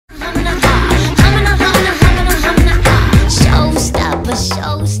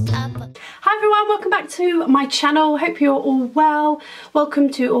welcome back to my channel. Hope you're all well. Welcome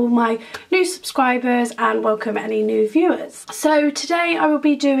to all my new subscribers and welcome any new viewers. So today I will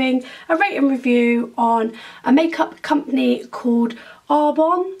be doing a rate and review on a makeup company called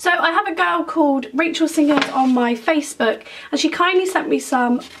Arbonne. So I have a girl called Rachel Singers on my Facebook and she kindly sent me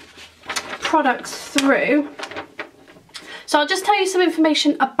some products through. So I'll just tell you some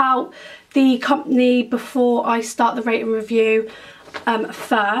information about the company before I start the rate and review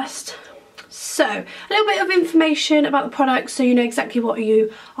first. So a little bit of information about the products so you know exactly what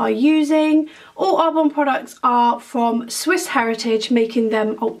you are using. All Arbonne products are from Swiss heritage, making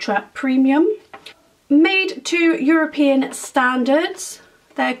them ultra premium. Made to European standards.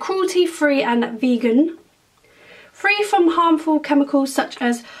 They're cruelty free and vegan. Free from harmful chemicals such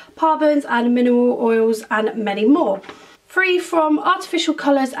as parabens and mineral oils and many more. Free from artificial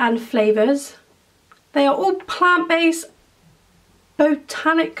colours and flavours. They are all plant-based,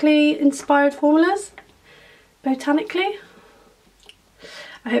 botanically inspired formulas. Botanically?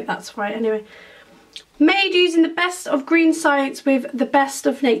 I hope that's right anyway. Made using the best of green science with the best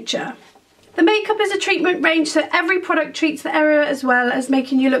of nature. The makeup is a treatment range, so every product treats the area as well as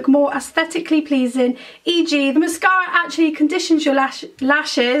making you look more aesthetically pleasing, e.g. the mascara actually conditions your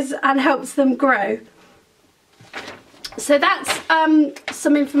lashes and helps them grow. So that's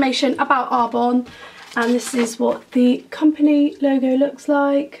some information about Arbonne, and this is what the company logo looks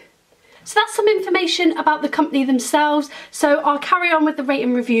like. So that's some information about the company themselves. So I'll carry on with the rate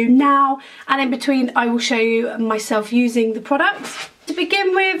and review now, and in between I will show you myself using the products. To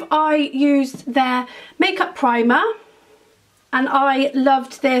begin with, I used their makeup primer and I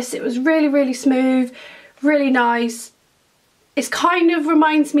loved this. It was really smooth, really nice. It kind of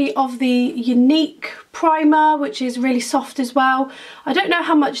reminds me of the Unique primer, which is really soft as well. I don't know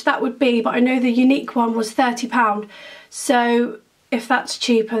how much that would be, but I know the Unique one was £30. So if that's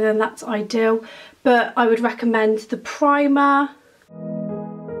cheaper, then that's ideal. But I would recommend the primer.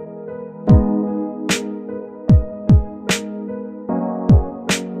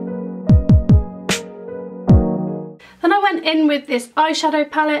 Then I went in with this eyeshadow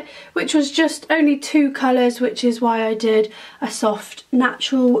palette, which was just only 2 colours, which is why I did a soft,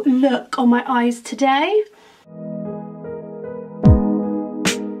 natural look on my eyes today.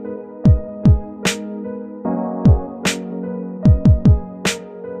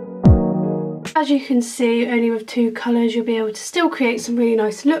 As you can see, only with 2 colours you'll be able to still create some really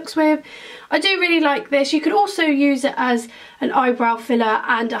nice looks with. I do really like this. You could also use it as an eyebrow filler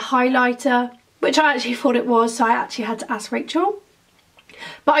and a highlighter, which I actually thought it was, so I actually had to ask Rachel.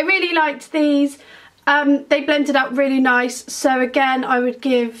 But I really liked these. They blended out really nice, so again I would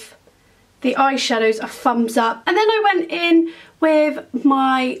give the eyeshadows a thumbs up. And then I went in with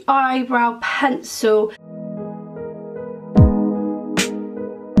my eyebrow pencil.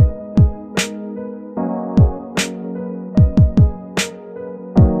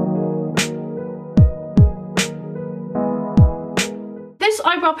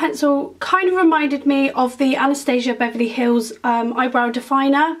 Eyebrow pencil kind of reminded me of the Anastasia Beverly Hills eyebrow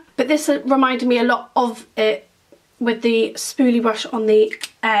definer, but this reminded me a lot of it with the spoolie brush on the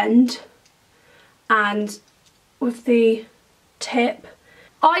end and with the tip.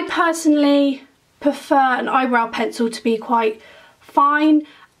 I personally prefer an eyebrow pencil to be quite fine,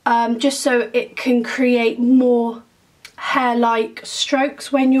 just so it can create more hair-like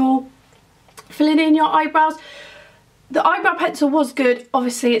strokes when you're filling in your eyebrows. The eyebrow pencil was good.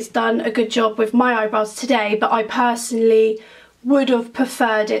 Obviously it's done a good job with my eyebrows today, but I personally would have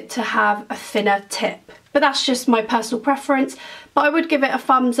preferred it to have a thinner tip. But that's just my personal preference. But I would give it a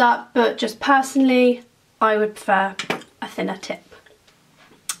thumbs up, but just personally, I would prefer a thinner tip.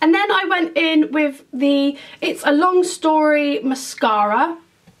 And then I went in with the It's a Long Story mascara.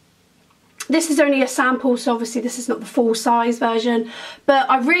 This is only a sample, so obviously this is not the full size version, but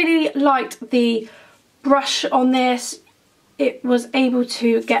I really liked the brush on this. It was able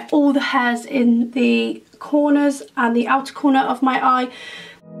to get all the hairs in the corners and the outer corner of my eye.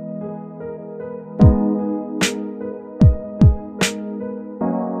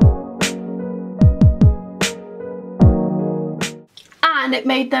 And it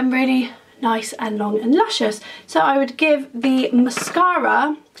made them really nice and long and luscious. So I would give the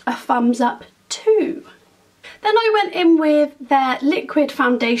mascara a thumbs up too. Then I went in with their liquid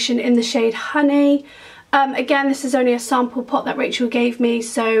foundation in the shade Honey. Again, this is only a sample pot that Rachel gave me,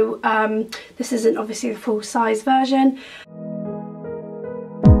 so this isn't obviously the full size version.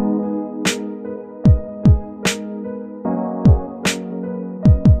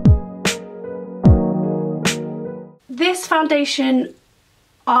 This foundation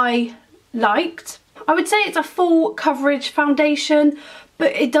I liked. I would say it's a full coverage foundation,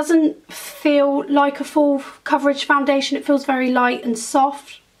 but it doesn't feel like a full coverage foundation. It feels very light and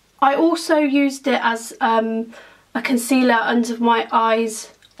soft. I also used it as a concealer under my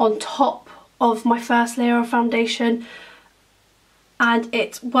eyes on top of my first layer of foundation, and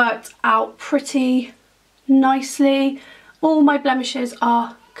it worked out pretty nicely. All my blemishes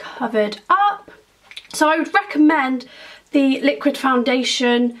are covered up. So I would recommend the liquid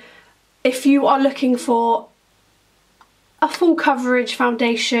foundation if you are looking for a full coverage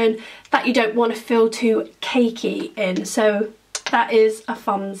foundation that you don't want to feel too cakey in. So that is a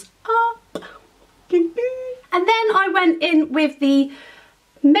thumbs up. And then I went in with the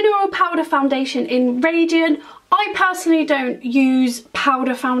mineral powder foundation in Radiant. I personally don't use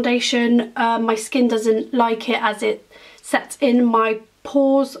powder foundation. My skin doesn't like it as it sets in my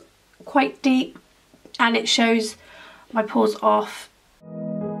pores quite deep and it shows my pores off.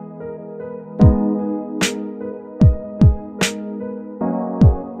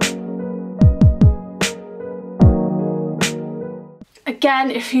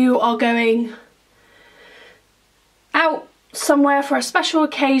 Again, if you are going out somewhere for a special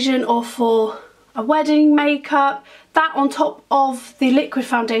occasion or for a wedding makeup, that on top of the liquid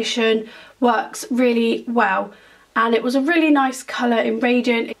foundation works really well. And it was a really nice colour in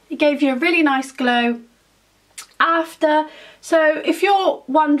Radiant. It gave you a really nice glow after. So if you're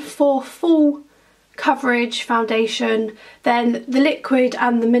one for full coverage foundation, then the liquid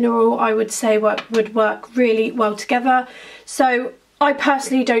and the mineral, I would say, would work really well together. So I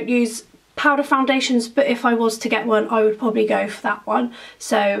personally don't use powder foundations, but if I was to get one, I would probably go for that one.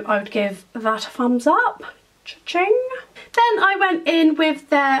 So I would give that a thumbs up. Cha-ching. Then I went in with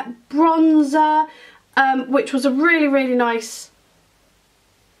their bronzer, which was a really nice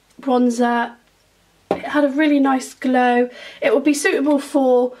bronzer. It had a really nice glow. It would be suitable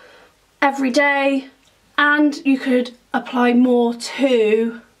for every day, and you could apply more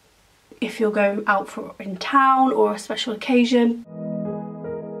too if you're going out in town or a special occasion.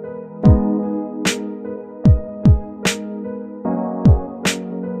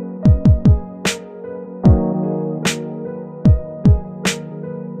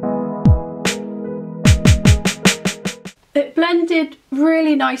 It blended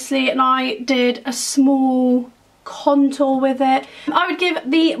really nicely and I did a small contour with it. I would give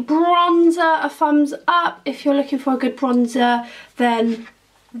the bronzer a thumbs up. If you're looking for a good bronzer, then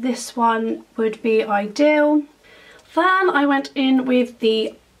this one would be ideal. Then I went in with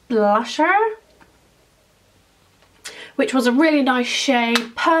the blusher, which was a really nice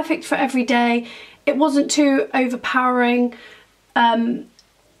shade, perfect for every day. It wasn't too overpowering.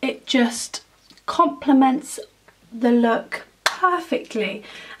 It just complements the look perfectly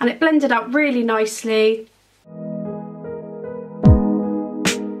and it blended out really nicely.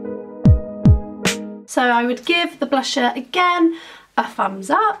 So I would give the blusher again a thumbs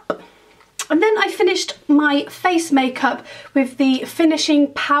up. And then I finished my face makeup with the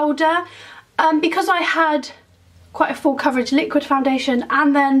finishing powder. Because I had quite a full coverage liquid foundation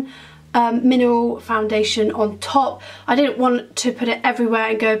and then mineral foundation on top, I didn't want to put it everywhere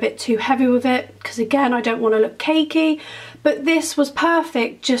and go a bit too heavy with it because again I don't want to look cakey, but this was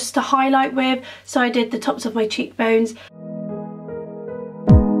perfect just to highlight with, so I did the tops of my cheekbones.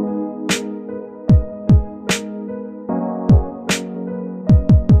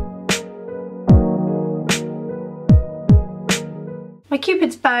 My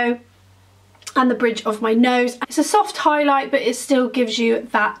Cupid's bow and the bridge of my nose. It's a soft highlight, but it still gives you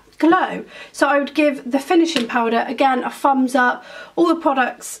that glow. So I would give the finishing powder again a thumbs up. All the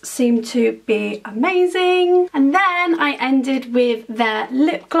products seem to be amazing. And then I ended with their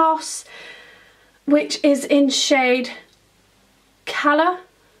lip gloss, which is in shade Colour.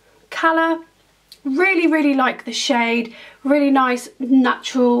 Really like the shade. Really nice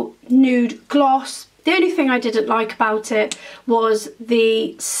natural nude gloss. The only thing I didn't like about it was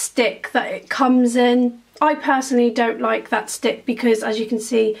the stick that it comes in. I personally don't like that stick because, as you can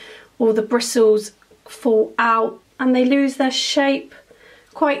see, all the bristles fall out and they lose their shape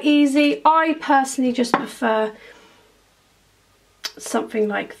quite easy. I personally just prefer something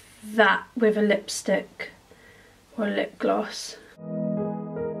like that with a lipstick or a lip gloss.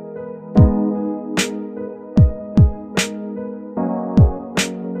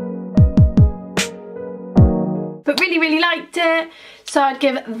 But really liked it, so I'd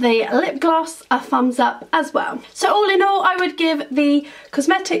give the lip gloss a thumbs up as well. So all in all, I would give the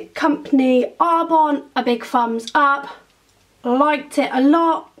cosmetic company Arbonne a big thumbs up. Liked it a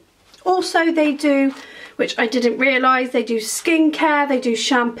lot. Also, they do which I didn't realise. They do skincare, they do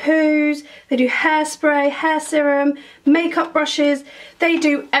shampoos, they do hairspray, hair serum, makeup brushes, they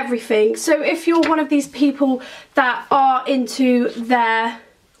do everything. So if you're one of these people that are into their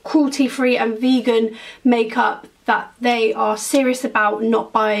cruelty-free and vegan makeup, that they are serious about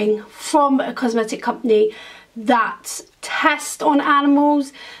not buying from a cosmetic company that test on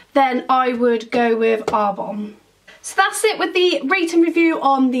animals, then I would go with Arbonne. So that's it with the rate and review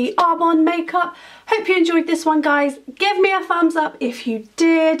on the Arbonne makeup. Hope you enjoyed this one, guys. Give me a thumbs up if you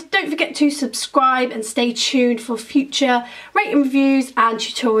did. Don't forget to subscribe and stay tuned for future rate and reviews and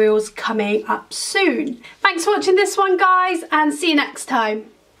tutorials coming up soon. Thanks for watching this one, guys, and see you next time.